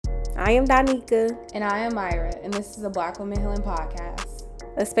I am Danica. And I am Myra, and this is a Black Women Healing Podcast.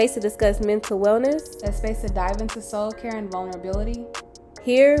 A space to discuss mental wellness. A space to dive into soul care and vulnerability.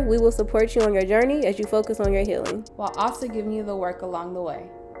 Here, we will support you on your journey as you focus on your healing, while also giving you the work along the way.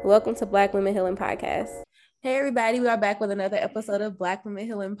 Welcome to Black Women Healing Podcast. Hey everybody, we are back with another episode of Black Women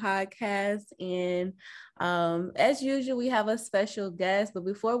Healing Podcast. And as usual, we have a special guest. But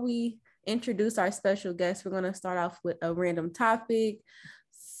before we introduce our special guest, we're going to start off with a random topic.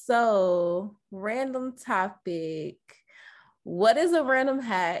 So, random topic. What is a random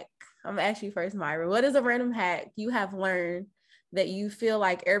hack? I'm going to ask you first, Myra. What is a random hack you have learned that you feel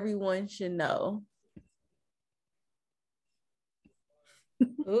like everyone should know?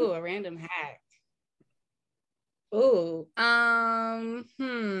 Ooh, a random hack. Ooh,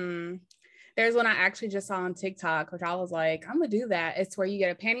 there's one I actually just saw on TikTok, which I was like, I'm gonna do that. It's where you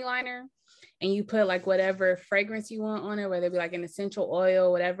get a panty liner and you put like whatever fragrance you want on it, whether it be like an essential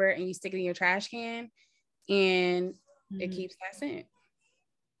oil, whatever, and you stick it in your trash can and it keeps that scent.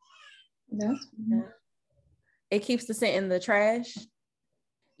 It keeps the scent in the trash?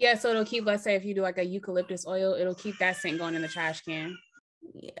 Yeah, so it'll keep, let's say if you do like a eucalyptus oil, it'll keep that scent going in the trash can.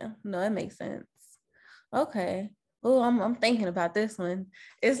 Yeah, no, that makes sense. Okay. Oh, I'm thinking about this one.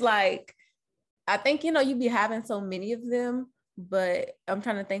 It's like, I think, you be having so many of them, but I'm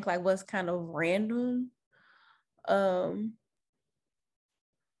trying to think like what's kind of random. I'm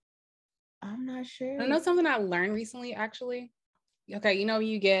not sure. I know something I learned recently, actually. Okay,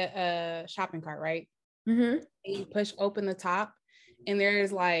 you get a shopping cart, right? Mm-hmm. And you push open the top, and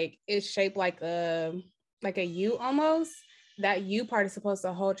there's like, it's shaped like a U almost. That U part is supposed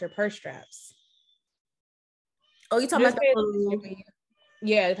to hold your purse straps. Oh, you talking about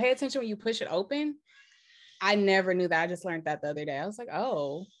yeah, pay attention when you push it open. I never knew that. I just learned that the other day. I was like,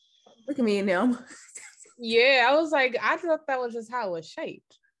 oh. Look at me now. Yeah, I was like, I thought that was just how it was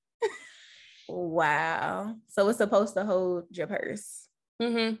shaped. Wow. So it's supposed to hold your purse.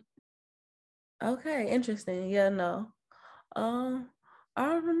 Mm-hmm. Okay, interesting. Yeah, no. I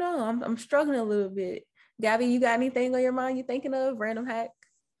don't know. I'm struggling a little bit. Gabby, you got anything on your mind you thinking of? Random hack?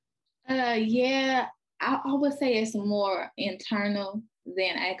 Yeah, I would say it's more internal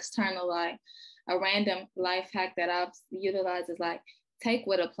than external. Like a random life hack that I've utilized is like take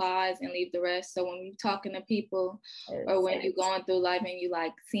what applies and leave the rest. So when you're talking to people or when you're going through life and you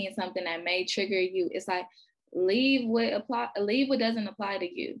like seeing something that may trigger you, it's like leave what doesn't apply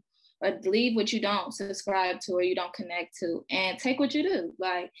to you, or leave what you don't subscribe to or you don't connect to, and take what you do.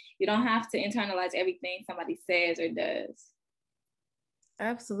 Like you don't have to internalize everything somebody says or does.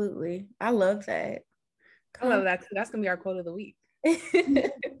 Absolutely. I love that. I love that. That's gonna be our quote of the week.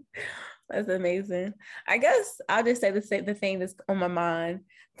 That's amazing. I guess I'll just say the thing that's on my mind,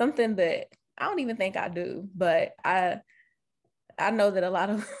 something that I don't even think I do, but I know that a lot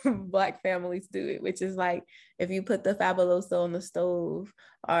of Black families do it, which is like if you put the Fabuloso on the stove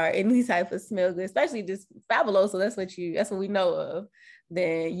or any type of smell good, especially just Fabuloso, that's what we know of,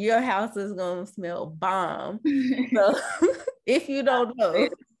 then your house is gonna smell bomb. So if you don't know.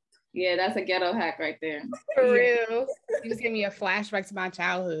 Yeah, that's a ghetto hack right there. For real. You just gave me a flashback to my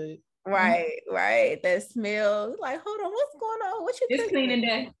childhood. Right. That smell, like, hold on, what's going on? What you It's cleaning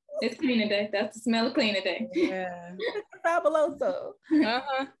day. It's cleaning day. That's the smell of cleaning day. Yeah. Fabuloso.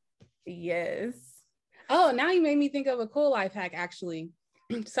 Uh-huh. Yes. Oh, now you made me think of a cool life hack, actually.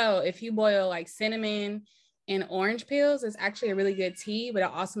 So if you boil like cinnamon and orange peels, it's actually a really good tea, but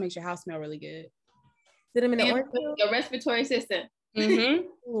it also makes your house smell really good. Cinnamon and orange peels? Your respiratory system.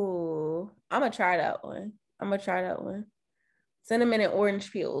 Mm-hmm. Ooh, I'm gonna try that one. Cinnamon and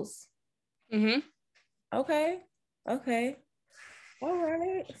orange peels. Mm-hmm. Okay. All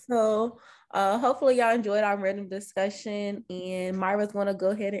right. So hopefully y'all enjoyed our random discussion, and Myra's gonna go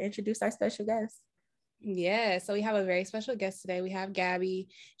ahead and introduce our special guest. Yeah, so we have a very special guest today. We have Gabby.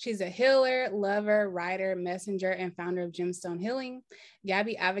 She's a healer, lover, writer, messenger, and founder of G3MSTONE Healing.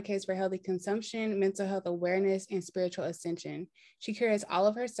 Gabby advocates for healthy consumption, mental health awareness, and spiritual ascension. She curates all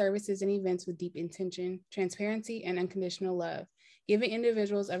of her services and events with deep intention, transparency, and unconditional love, giving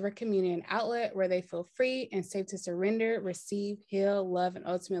individuals of her community an outlet where they feel free and safe to surrender, receive, heal, love, and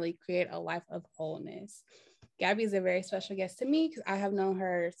ultimately create a life of wholeness. Gabby is a very special guest to me because I have known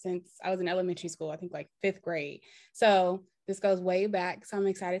her since I was in elementary school, I think like 5th grade. So this goes way back. So I'm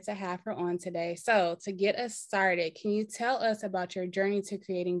excited to have her on today. So to get us started, can you tell us about your journey to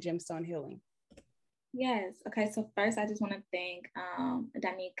creating G3MSTONE Healing? Yes. Okay. So first, I just want to thank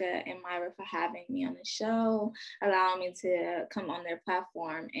Danica and Myra for having me on the show, allowing me to come on their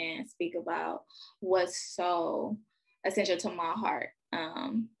platform and speak about what's so essential to my heart.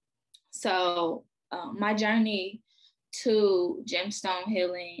 My journey to gemstone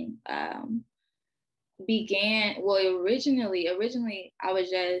healing began, well, originally I was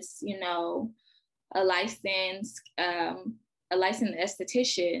just, you know, a licensed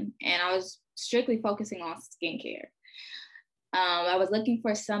esthetician, and I was strictly focusing on skincare. I was looking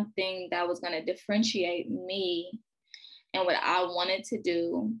for something that was going to differentiate me and what I wanted to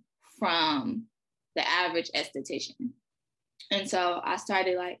do from the average esthetician. And so I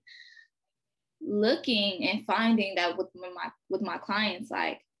started like looking and finding that with my clients,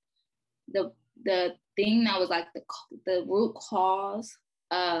 like the thing that was like the root cause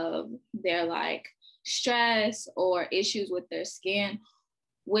of their like stress or issues with their skin,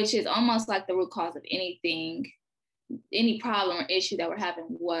 which is almost like the root cause of anything, any problem or issue that we're having,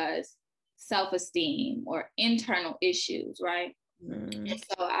 was self-esteem or internal issues, right? And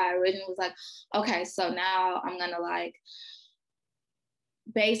so I originally was like, okay, so now I'm gonna like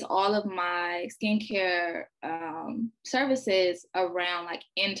base all of my skincare services around like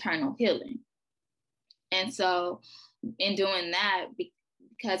internal healing. And so in doing that,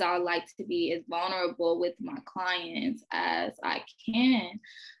 because I like to be as vulnerable with my clients as I can,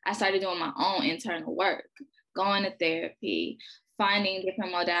 I started doing my own internal work, going to therapy, finding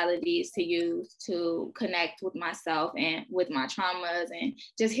different modalities to use to connect with myself and with my traumas and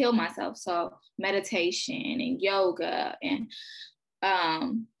just heal myself. So meditation and yoga and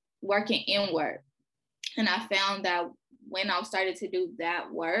working inward. And I found that when I started to do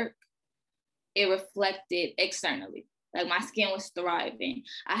that work, it reflected externally. Like my skin was thriving.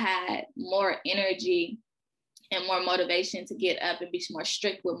 I had more energy and more motivation to get up and be more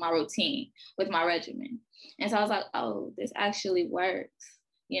strict with my routine, with my regimen. And so I was like, oh, this actually works,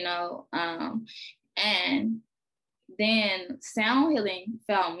 you know? And then sound healing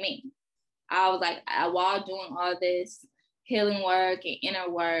found me. I was like, while doing all this healing work and inner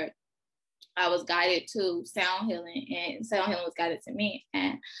work, I was guided to sound healing, and sound healing was guided to me.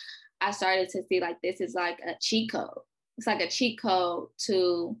 And I started to see like this is like a cheat code. It's like a cheat code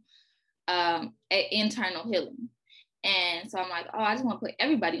to internal healing. And so I'm like, oh, I just want to put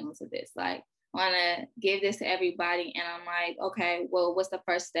everybody onto this. Like, I want to give this to everybody. And I'm like, okay, well, what's the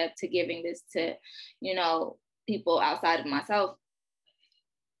first step to giving this to, you know, people outside of myself?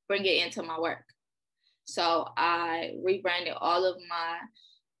 Bring it into my work. So I rebranded all of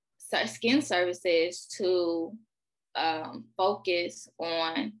my skin services to focus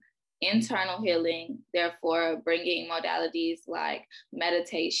on internal healing, therefore bringing modalities like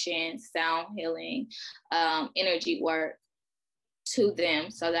meditation, sound healing, energy work to them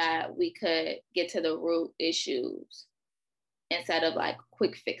so that we could get to the root issues instead of like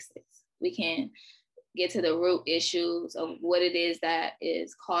quick fixes. We can get to the root issues of what it is that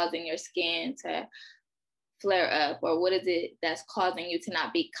is causing your skin to flare up, or what is it that's causing you to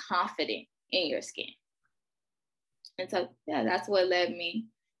not be confident in your skin. And so, yeah, that's what led me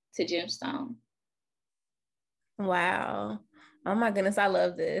to gemstone. Wow. Oh my goodness, I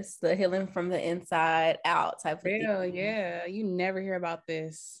love this. The healing from the inside out type of thing. Yeah, you never hear about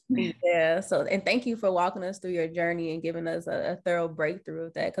this. Yeah. So, and thank you for walking us through your journey and giving us a thorough breakthrough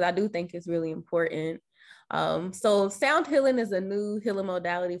of that, because I do think it's really important. So sound healing is a new healing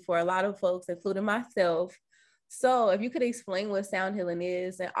modality for a lot of folks, including myself. So if you could explain what sound healing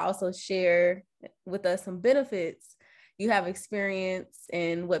is and also share with us some benefits you have experienced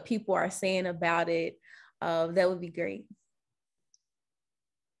and what people are saying about it, that would be great.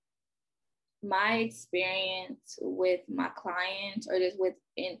 My experience with my clients, or just with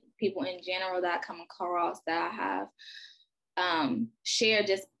people in general that I come across that I have shared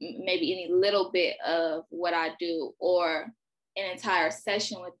just maybe any little bit of what I do or an entire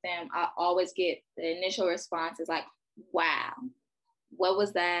session with them, I always get the initial response is like, wow, what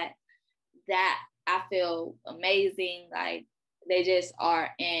was that? That I feel amazing. Like they just are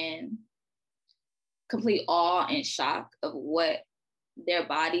in complete awe and shock of what their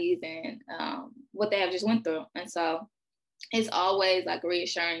bodies and what they have just went through. And so it's always like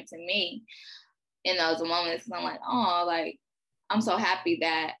reassuring to me in those moments. I'm like, oh, like, I'm so happy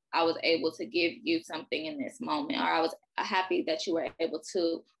that I was able to give you something in this moment, or I was happy that you were able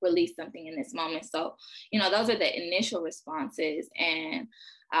to release something in this moment. So, you know, those are the initial responses. And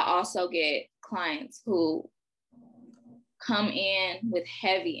I also get clients who come in with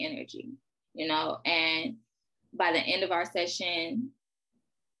heavy energy, you know, and by the end of our session,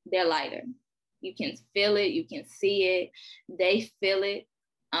 they're lighter. You can feel it, you can see it, they feel it.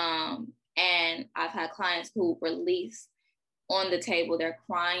 And I've had clients who release on the table, they're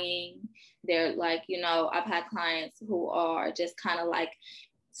crying, they're like, you know, I've had clients who are just kind of like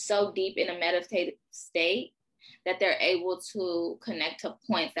so deep in a meditative state that they're able to connect to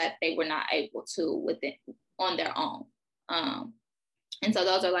points that they were not able to within on their own. And so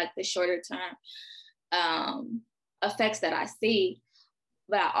those are like the shorter term effects that I see.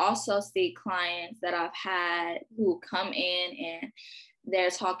 But I also see clients that I've had who come in and they're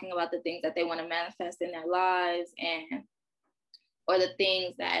talking about the things that they want to manifest in their lives, and or the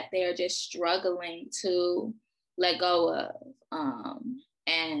things that they're just struggling to let go of.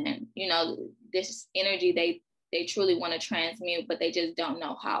 And, you know, this energy they truly want to transmute, but they just don't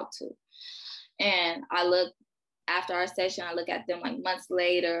know how to. And after our session, I look at them like months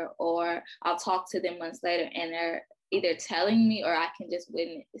later, or I'll talk to them months later, and they're either telling me, or I can just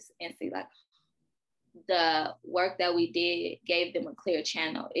witness and see like the work that we did gave them a clear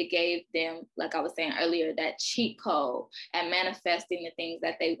channel. It gave them, like I was saying earlier, that cheat code at manifesting the things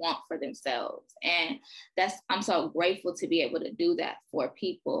that they want for themselves. And I'm so grateful to be able to do that for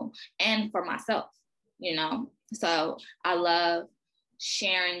people and for myself, you know? So I love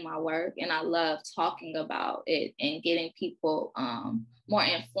sharing my work, and I love talking about it and getting people more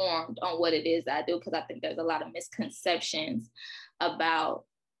informed on what it is that I do, because I think there's a lot of misconceptions about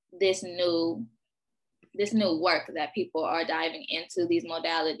this new work that people are diving into, these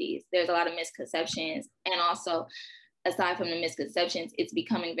modalities. There's a lot of misconceptions, and also aside from the misconceptions, it's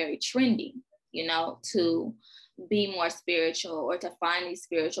becoming very trendy, you know, to be more spiritual or to find these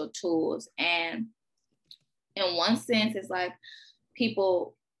spiritual tools. And in one sense, it's like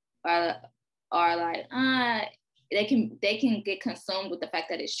people are like, they can get consumed with the fact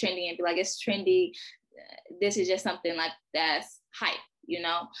that it's trendy and be like, it's trendy. This is just something like that's hype, you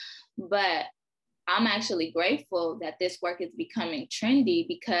know? But I'm actually grateful that this work is becoming trendy,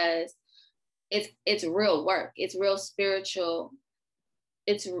 because it's real work. It's real spiritual.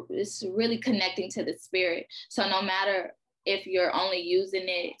 It's really connecting to the spirit. So no matter if you're only using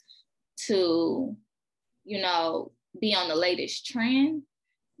it to, you know, be on the latest trend,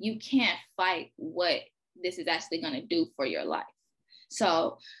 you can't fight what this is actually going to do for your life.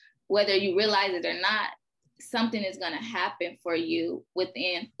 So whether you realize it or not, something is going to happen for you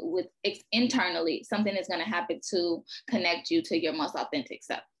internally. Something is going to happen to connect you to your most authentic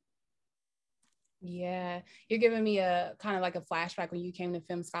self. Yeah, you're giving me a kind of like a flashback when you came to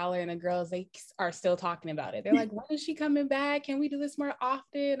Femme Scholar, and the girls, they are still talking about it. They're like, when is she coming back? Can we do this more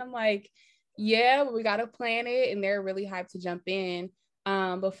often? I'm like, yeah, but we got to plan it. And they're really hyped to jump in.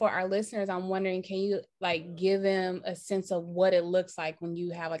 But for our listeners, I'm wondering, can you like give them a sense of what it looks like when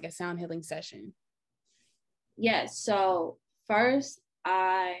you have like a sound healing session? Yes. So first,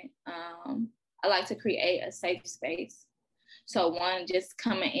 I like to create a safe space. So one, just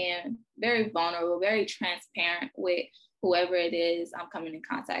coming in very vulnerable, very transparent with whoever it is I'm coming in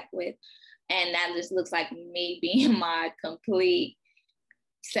contact with. And that just looks like me being my complete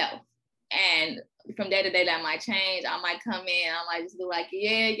self. And from day to day, that might change. I might come in, I might just be like,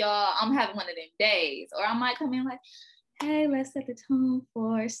 yeah, y'all, I'm having one of them days. Or I might come in like, hey, let's set the tone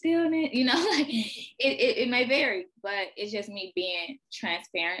for stillness. You know, like it may vary, but it's just me being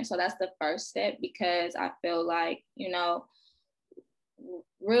transparent. So that's the first step, because I feel like, you know,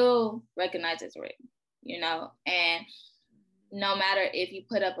 real recognizes real, you know, and no matter if you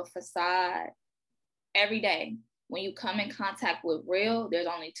put up a facade, every day when you come in contact with real, there's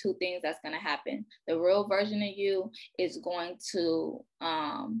only two things that's going to happen. The real version of you is going to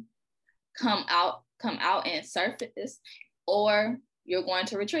come out and surface, or you're going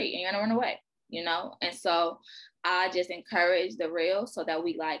to retreat and you're going to run away, you know? And so I just encourage the real, so that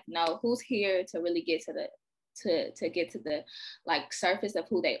we like know who's here to really get to the get to the like surface of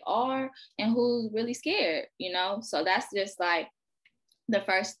who they are, and who's really scared, you know? So that's just like the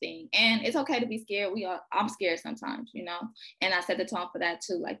first thing. And it's okay to be scared. I'm scared sometimes, you know, and I set the tone for that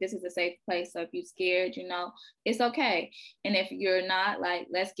too. Like, this is a safe place. So if you're scared, you know, it's okay. And if you're not, like,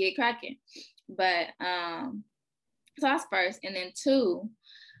 let's get cracking. But so that's first. And then two,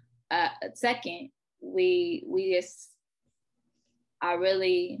 second, I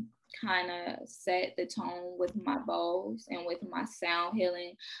really kind of set the tone with my bowls and with my sound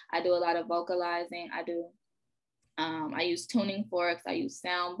healing. I do a lot of vocalizing. I use tuning forks, I use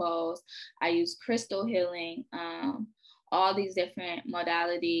sound bowls, I use crystal healing, all these different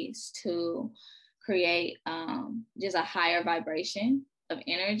modalities to create just a higher vibration of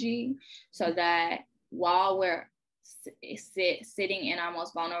energy, so that while we're sitting in our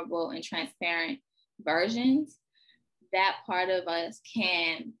most vulnerable and transparent versions, that part of us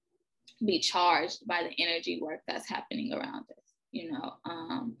can be charged by the energy work that's happening around us, you know,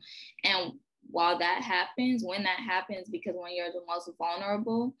 and when that happens, because when you're the most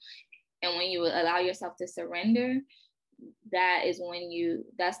vulnerable and when you allow yourself to surrender, that's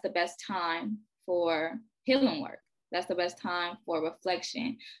the best time for healing work, That's the best time for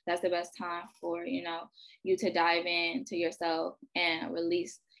reflection. That's the best time for, you know, you to dive into yourself and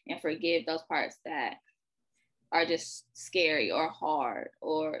release and forgive those parts that are just scary or hard,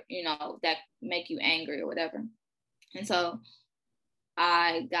 or, you know, that make you angry or whatever. And so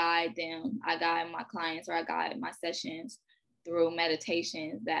I guide my clients, or I guide my sessions through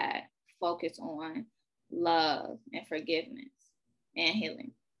meditations that focus on love and forgiveness and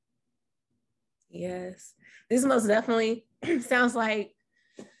healing. Yes, this most definitely sounds like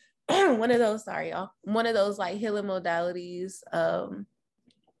one of those like healing modalities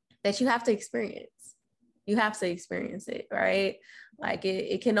that you have to experience. You have to experience it, right? Like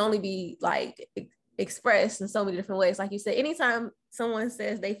it can only be like expressed in so many different ways. Like you said, anytime someone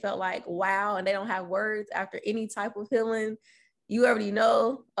says they felt like wow and they don't have words after any type of healing, you already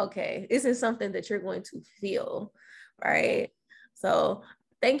know, okay, this is something that you're going to feel, right? So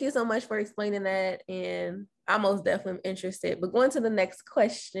thank you so much for explaining that. And I'm most definitely interested. But going to the next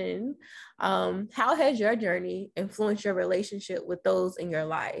question, how has your journey influenced your relationship with those in your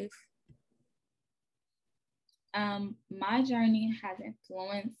life? My journey has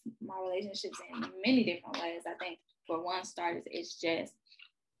influenced my relationships in many different ways. I think for one starters, it's just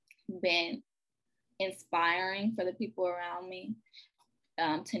been inspiring for the people around me,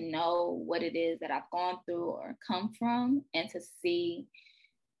 to know what it is that I've gone through or come from, and to see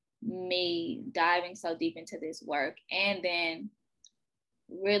me diving so deep into this work, and then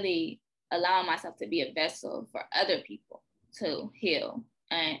really allowing myself to be a vessel for other people to heal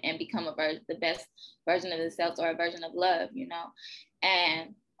and become the best version of themselves, or a version of love, you know.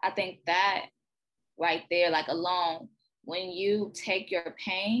 And I think that right there, like alone, when you take your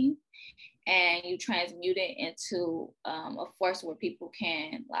pain and you transmute it into a force where people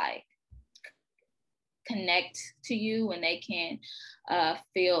can like connect to you, and they can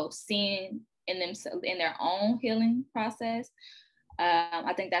feel seen in themselves, in their own healing process.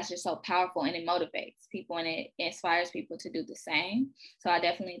 I think that's just so powerful, and it motivates people, and it inspires people to do the same. So I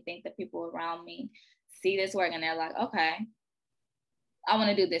definitely think that people around me see this work and they're like, okay, I want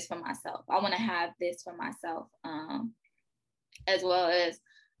to do this for myself. I want to have this for myself. As well as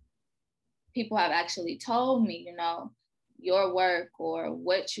people have actually told me, you know, your work or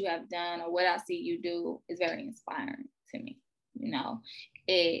what you have done or what I see you do is very inspiring to me. You know,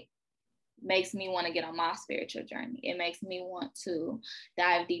 it makes me want to get on my spiritual journey. It makes me want to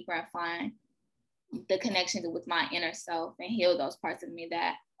dive deeper and find the connections with my inner self and heal those parts of me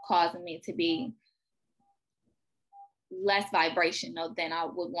that cause me to be less vibrational than I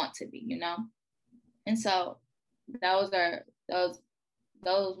would want to be, you know? And so those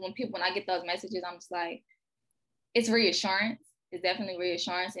when I get those messages, I'm just like, it's reassurance. It's definitely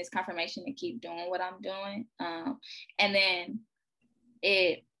reassurance. It's confirmation to keep doing what I'm doing. And then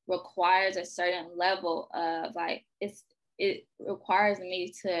it requires a certain level of like, it requires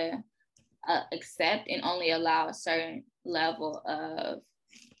me to accept and only allow a certain level of,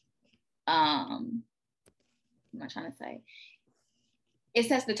 I'm not trying to say, it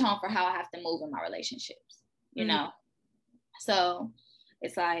sets the tone for how I have to move in my relationships, you know? So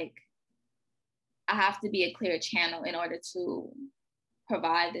it's like, I have to be a clear channel in order to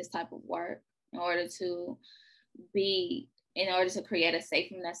provide this type of work, in order to create a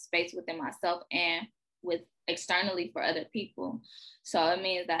safe enough space within myself and with externally for other people. So it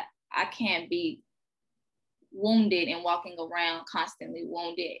means that I can't be wounded and walking around constantly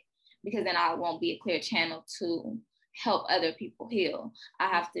wounded, because then I won't be a clear channel to help other people heal. I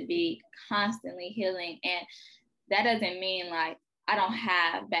have to be constantly healing. And that doesn't mean like I don't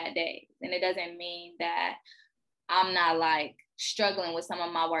have bad days. And it doesn't mean that I'm not like struggling with some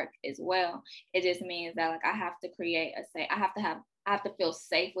of my work as well. It just means that like I have to create I have to feel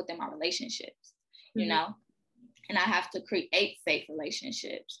safe within my relationships, you know, and I have to create safe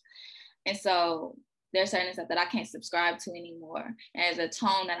relationships. And so there's certain stuff that I can't subscribe to anymore. And there's a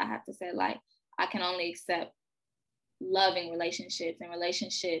tone that I have to say, like, I can only accept loving relationships and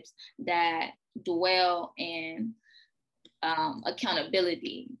relationships that dwell in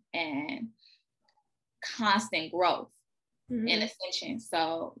accountability and constant growth and ascension.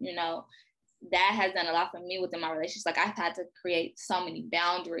 So, you know, that has done a lot for me within my relationships. Like I've had to create so many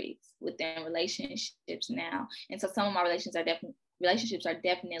boundaries within relationships now. And so some of my relationships are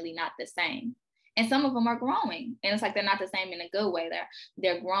definitely not the same. And some of them are growing. And it's like they're not the same in a good way.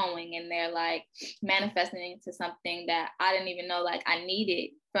 They're growing and they're like manifesting into something that I didn't even know like I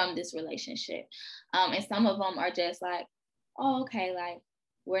needed from this relationship. And some of them are just like, oh, okay, like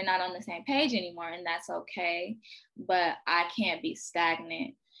we're not on the same page anymore, and that's okay. But I can't be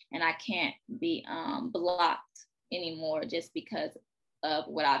stagnant and I can't be blocked anymore just because of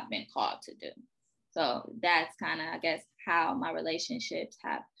what I've been called to do. So that's kind of, I guess, how my relationships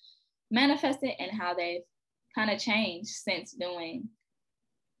have manifested and how they've kind of changed since doing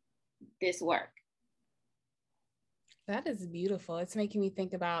this work. That is beautiful. It's making me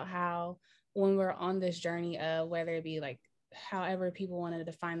think about how when we're on this journey of whether it be like however people want to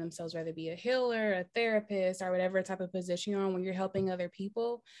define themselves, whether it be a healer, a therapist, or whatever type of position you're on, when you're helping other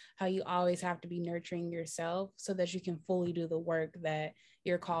people, how you always have to be nurturing yourself so that you can fully do the work that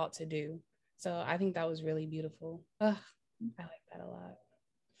you're called to do. So I think that was really beautiful. Ugh, I like that a lot.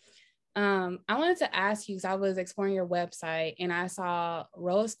 I wanted to ask you, because I was exploring your website and I saw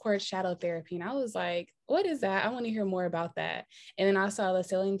rose quartz shadow therapy, and I was like, what is that? I want to hear more about that. And then I saw the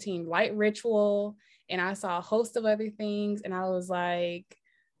Selling Team light ritual, and I saw a host of other things, and I was like,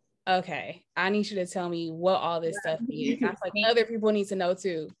 okay, I need you to tell me what all this stuff is. I was like, other people need to know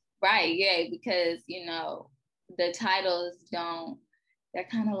too. Right, yeah, because, you know, the titles they're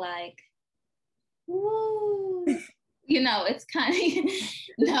kind of like, woo. You know, it's kind of,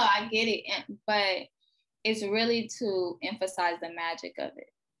 no, I get it. But it's really to emphasize the magic of it,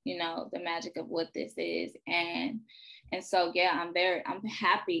 you know, the magic of what this is. And so, yeah, I'm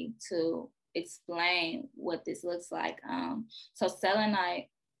happy to explain what this looks like. So selenite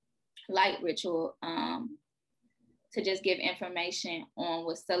light ritual, to just give information on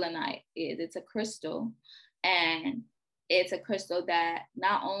what selenite is. It's a crystal, and it's a crystal that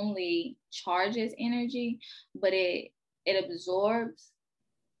not only charges energy, but it absorbs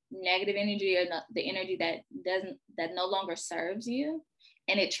negative energy or the energy that no longer serves you,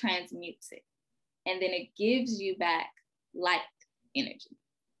 and it transmutes it, and then it gives you back light energy.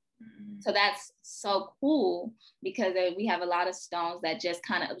 So that's so cool, because we have a lot of stones that just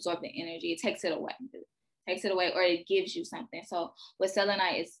kind of absorb the energy. It takes it away, or it gives you something. So with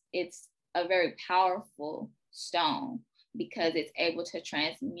selenite, it's a very powerful stone because it's able to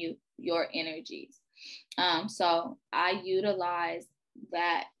transmute your energies. So I utilize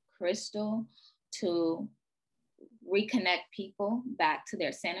that crystal to reconnect people back to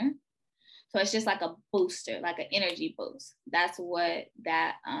their center. So it's just like a booster, like an energy boost. That's what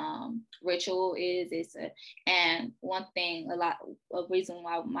that ritual is. And one thing, a reason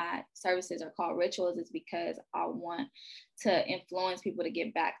why my services are called rituals is because I want to influence people to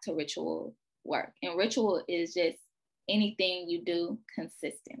get back to ritual work. And ritual is just anything you do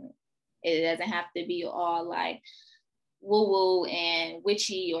consistently. It doesn't have to be all like woo-woo and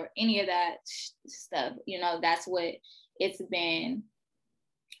witchy or any of that stuff. You know, that's what it's been.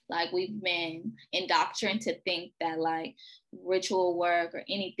 Like, we've been indoctrinated to think that like ritual work or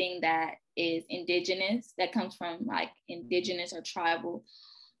anything that is indigenous, that comes from like indigenous or tribal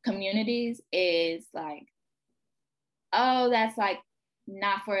communities, is like, oh, that's like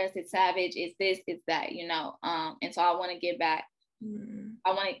not for us, it's savage, it's this, it's that, you know. And so I want to get back.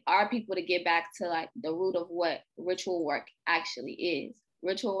 I want our people to get back to like the root of what ritual work actually is.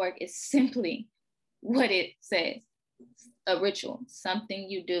 Ritual work is simply what it says. A ritual, something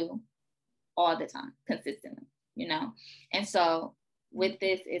you do all the time, consistently, you know. And so with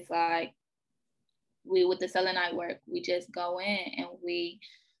this, it's like with the selenite work, we just go in and we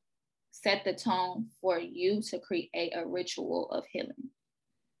set the tone for you to create a ritual of healing,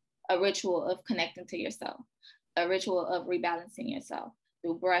 a ritual of connecting to yourself, a ritual of rebalancing yourself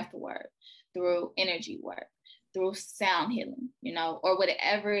through breath work, through energy work, through sound healing, you know, or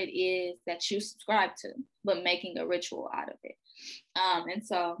whatever it is that you subscribe to, but making a ritual out of it. And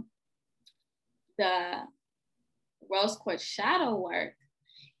so the rose quartz shadow work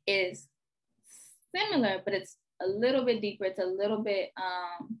is similar, but it's a little bit deeper. It's a little bit,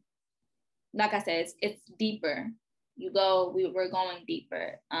 like I said, it's deeper. We're going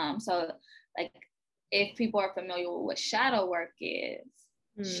deeper. So like, if people are familiar with what shadow work is,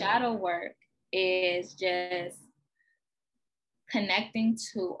 shadow work is just connecting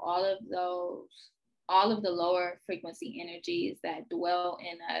to all of the lower frequency energies that dwell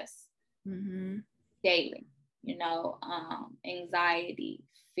in us daily, you know, anxiety,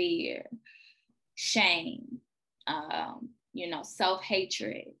 fear, shame, you know,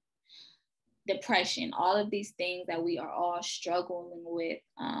 self-hatred, depression, all of these things that we are all struggling with,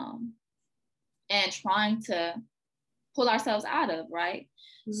 and trying to pull ourselves out of, right?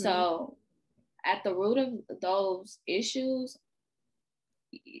 So at the root of those issues,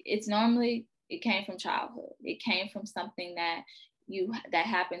 it came from childhood. It came from something that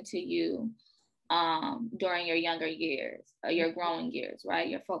happened to you during your younger years, your growing years,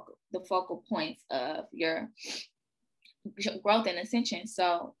 right? The focal points of your growth and ascension.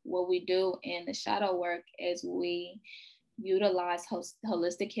 So what we do in the shadow work is we utilize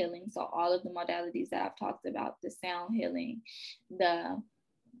holistic healing. So all of the modalities that I've talked about, the sound healing, the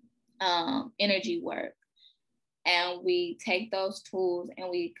energy work. And we take those tools and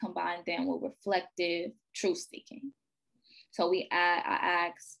we combine them with reflective truth seeking. So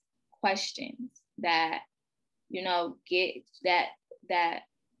I ask questions that, you know, get that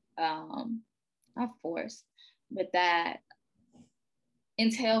not force, but that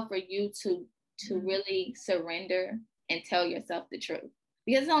entail for you to really surrender and tell yourself the truth.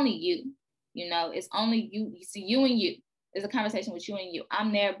 Because it's only you, you know, it's only you. You see, you and you. It's a conversation with you and you.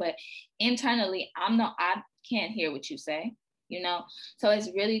 I'm there, but internally, I can't hear what you say, you know? So it's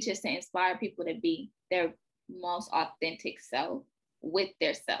really just to inspire people to be their most authentic self with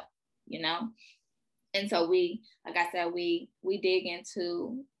their self, you know? And so we, like I said, we dig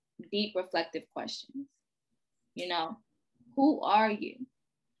into deep reflective questions. You know, who are you?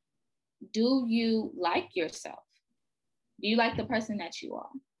 Do you like yourself? Do you like the person that you are?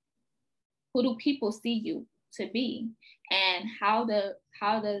 Who do people see you to be? And how does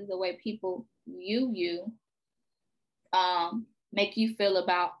the way people view you make you feel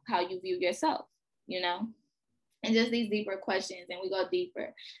about how you view yourself, you know? And just these deeper questions, and we go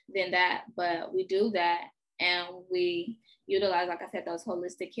deeper than that, but we do that and we utilize, like I said, those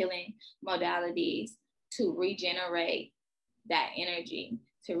holistic healing modalities to regenerate that energy,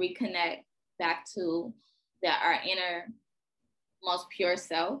 to reconnect back to our inner most pure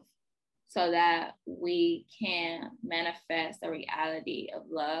self, so that we can manifest a reality of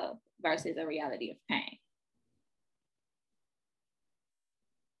love versus a reality of pain.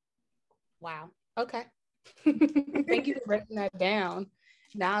 Wow. Okay. Thank you for breaking that down.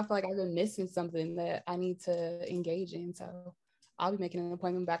 Now I feel like I've been missing something that I need to engage in. So I'll be making an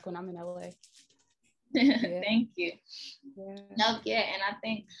appointment back when I'm in LA. Yeah. Thank you. Yeah. No, yeah, and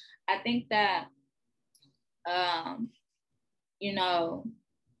I think that you know,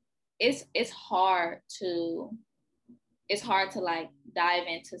 it's hard to like dive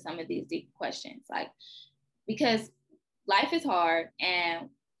into some of these deep questions, like, because life is hard and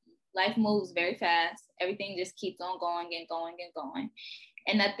life moves very fast. Everything just keeps on going and going and going,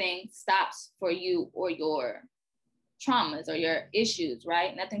 and nothing stops for you or your traumas or your issues,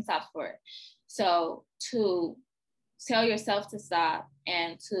 right? Nothing stops for it. So to tell yourself to stop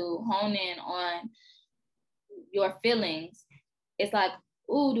and to hone in on your feelings, it's like,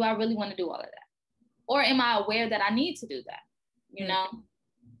 ooh, do I really want to do all of that? Or am I aware that I need to do that? You know?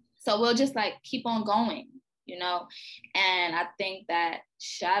 So we'll just like keep on going, you know? And I think that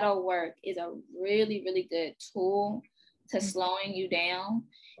shadow work is a really, really good tool to slowing you down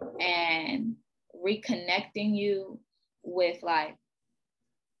and reconnecting you with like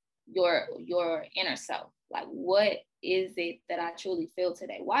your inner self. Like, what is it that I truly feel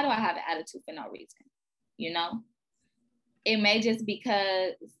today? Why do I have an attitude for no reason? You know? It may just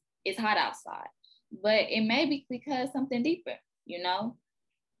because it's hot outside, but it may be because something deeper, you know?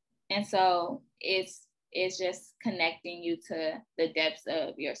 And so it's just connecting you to the depths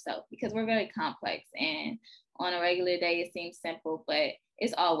of yourself, because we're very complex, and on a regular day it seems simple, but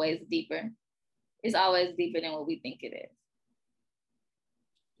it's always deeper. It's always deeper than what we think it is.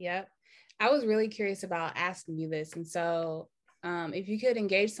 Yep. I was really curious about asking you this. And so if you could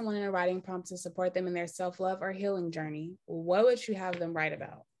engage someone in a writing prompt to support them in their self-love or healing journey, what would you have them write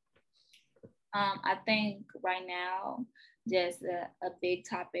about? I think right now, just a big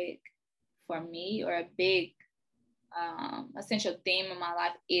topic for me, or a big essential theme in my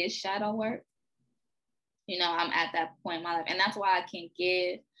life, is shadow work. You know, I'm at that point in my life, and that's why I can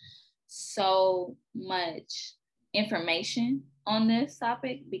give so much information on this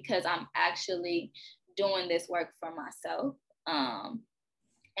topic, because I'm actually doing this work for myself.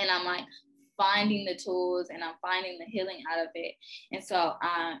 And I'm like finding the tools and I'm finding the healing out of it. And so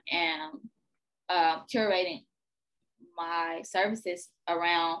I am curating my services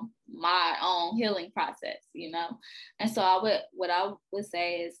around my own healing process, you know? And so what I would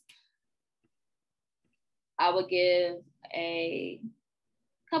say is, I would give a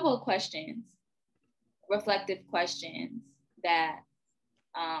couple of questions, reflective questions that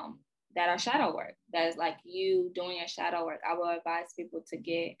are shadow work. That is like you doing your shadow work. I will advise people to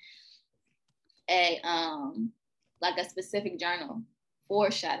get a like a specific journal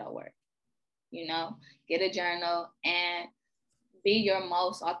for shadow work. You know, get a journal and be your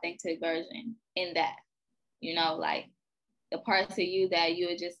most authentic version in that. You know, like the parts of you that you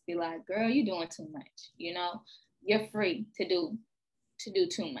would just be like, girl, you're doing too much. You know, you're free to do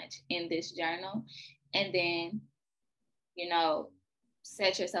too much in this journal. And then, you know,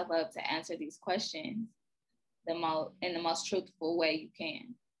 set yourself up to answer these questions in the most truthful way you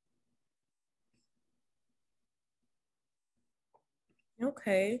can.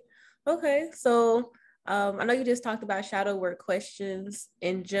 Okay. So I know you just talked about shadow work questions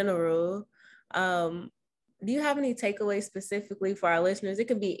in general. Do you have any takeaways specifically for our listeners? It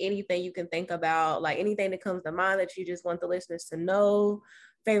could be anything you can think about, like anything that comes to mind that you just want the listeners to know,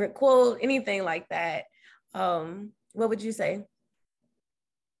 favorite quote, anything like that. What would you say?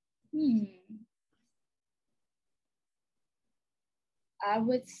 I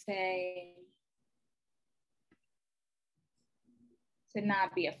would say to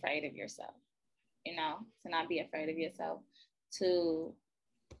not be afraid of yourself, to not be afraid of yourself, to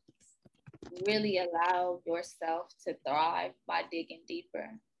really allow yourself to thrive by digging deeper,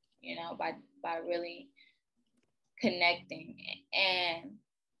 by really connecting and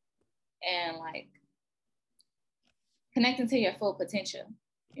like connecting to your full potential,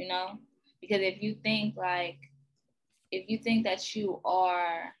 because if you think that you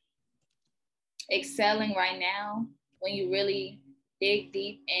are excelling right now, when you really dig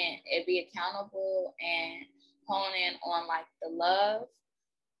deep and be accountable and hone in on like the love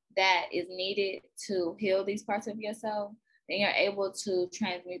that is needed to heal these parts of yourself, then you're able to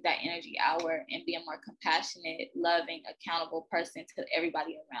transmute that energy outward and be a more compassionate, loving, accountable person to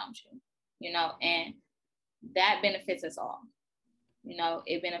everybody around you, and that benefits us all.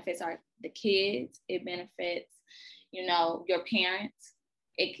 It benefits the kids, it benefits, your parents.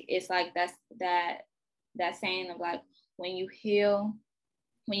 It's like that saying of like, when you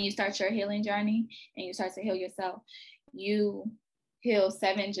start your healing journey and you start to heal yourself, you heal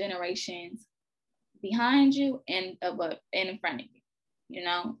 7 generations behind you and above and in front of you,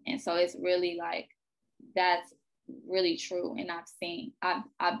 and so it's really like, that's really true, and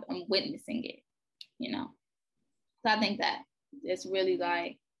I'm witnessing it, so I think that it's really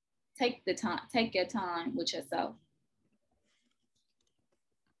like, take your time with yourself.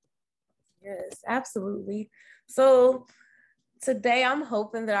 Yes, absolutely. So today I'm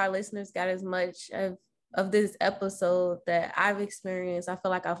hoping that our listeners got as much of this episode that I've experienced. I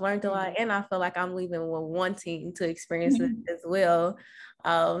feel like I've learned a lot, and I feel like I'm leaving wanting to experience it as well.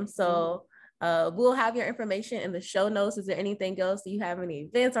 So we'll have your information in the show notes. Is there anything else? Do you have any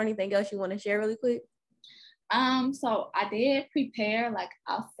events or anything else you want to share really quick? So I did prepare, like,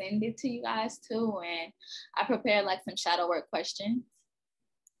 I'll send it to you guys too, and I prepared like some shadow work questions.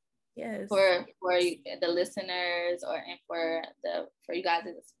 Yes. For the listeners, and for you guys'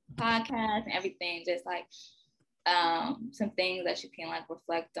 podcast and everything, just like some things that you can like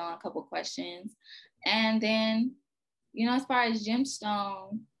reflect on, a couple questions. And then, as far as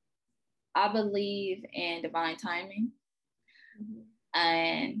gemstone, I believe in divine timing.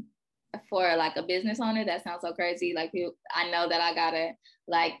 And for like a business owner, that sounds so crazy. Like, I know that I gotta,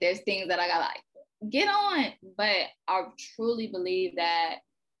 like, there's things that I gotta like get on, but I truly believe that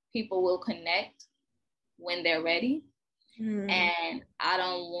people will connect when they're ready. And I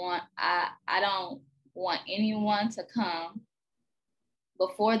don't want anyone to come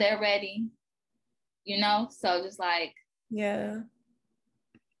before they're ready, so just like,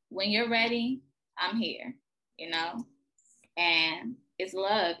 when you're ready, I'm here, and it's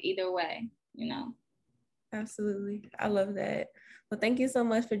love either way, Absolutely. I love that. Well, thank you so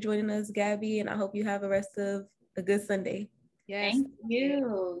much for joining us, Gabby, and I hope you have the rest of a good Sunday. Yes. Thank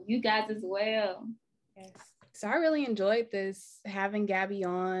you. You guys as well. Yes. So I really enjoyed this, having Gabby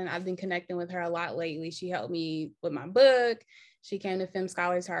on. I've been connecting with her a lot lately. She helped me with my book. She came to Femme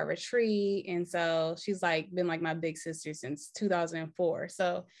Scholars to our retreat. And so she's like been like my big sister since 2004.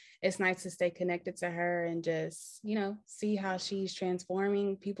 So it's nice to stay connected to her and just, see how she's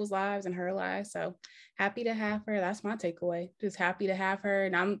transforming people's lives and her life. So happy to have her. That's my takeaway. Just happy to have her.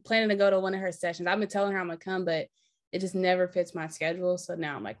 And I'm planning to go to one of her sessions. I've been telling her I'm gonna come, but it just never fits my schedule. So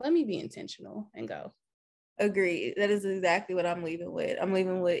now I'm like, let me be intentional and go. Agreed. That is exactly what I'm leaving with. I'm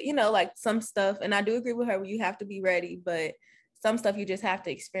leaving with, like some stuff, and I do agree with her where you have to be ready, but some stuff you just have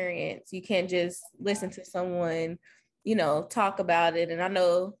to experience. You can't just listen to someone, talk about it. And I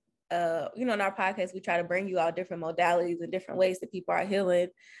know, in our podcast, we try to bring you out different modalities and different ways that people are healing,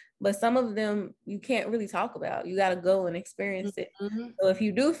 but some of them you can't really talk about. You got to go and experience it. So if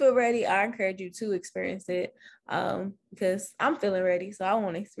you do feel ready, I encourage you to experience it, because I'm feeling ready, so I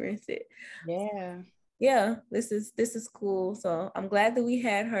want to experience it. Yeah, this is cool. So I'm glad that we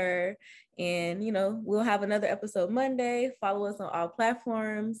had her, and we'll have another episode Monday. Follow us on all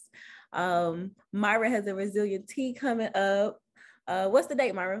platforms. Myra has a resilient tea coming up. What's the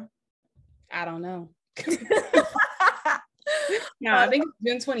date, Myra? I don't know. No, I think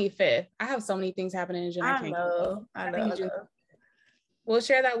it's June 25th. I have so many things happening in June. I know. We'll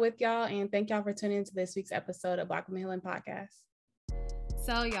share that with y'all, and thank y'all for tuning into this week's episode of Black Women Healing Podcast.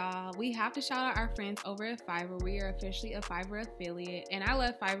 So y'all, we have to shout out our friends over at Fiverr. We are officially a Fiverr affiliate, and I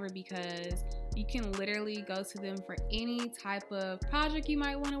love Fiverr because you can literally go to them for any type of project you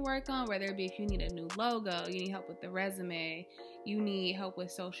might want to work on, whether it be if you need a new logo, you need help with the resume, you need help with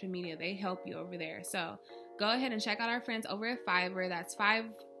social media, they help you over there. So go ahead and check out our friends over at Fiverr. That's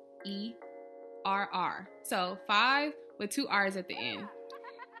 5ERR. So 5 with 2 R's at the end.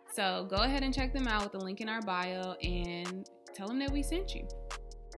 So go ahead and check them out with the link in our bio and tell them that we sent you.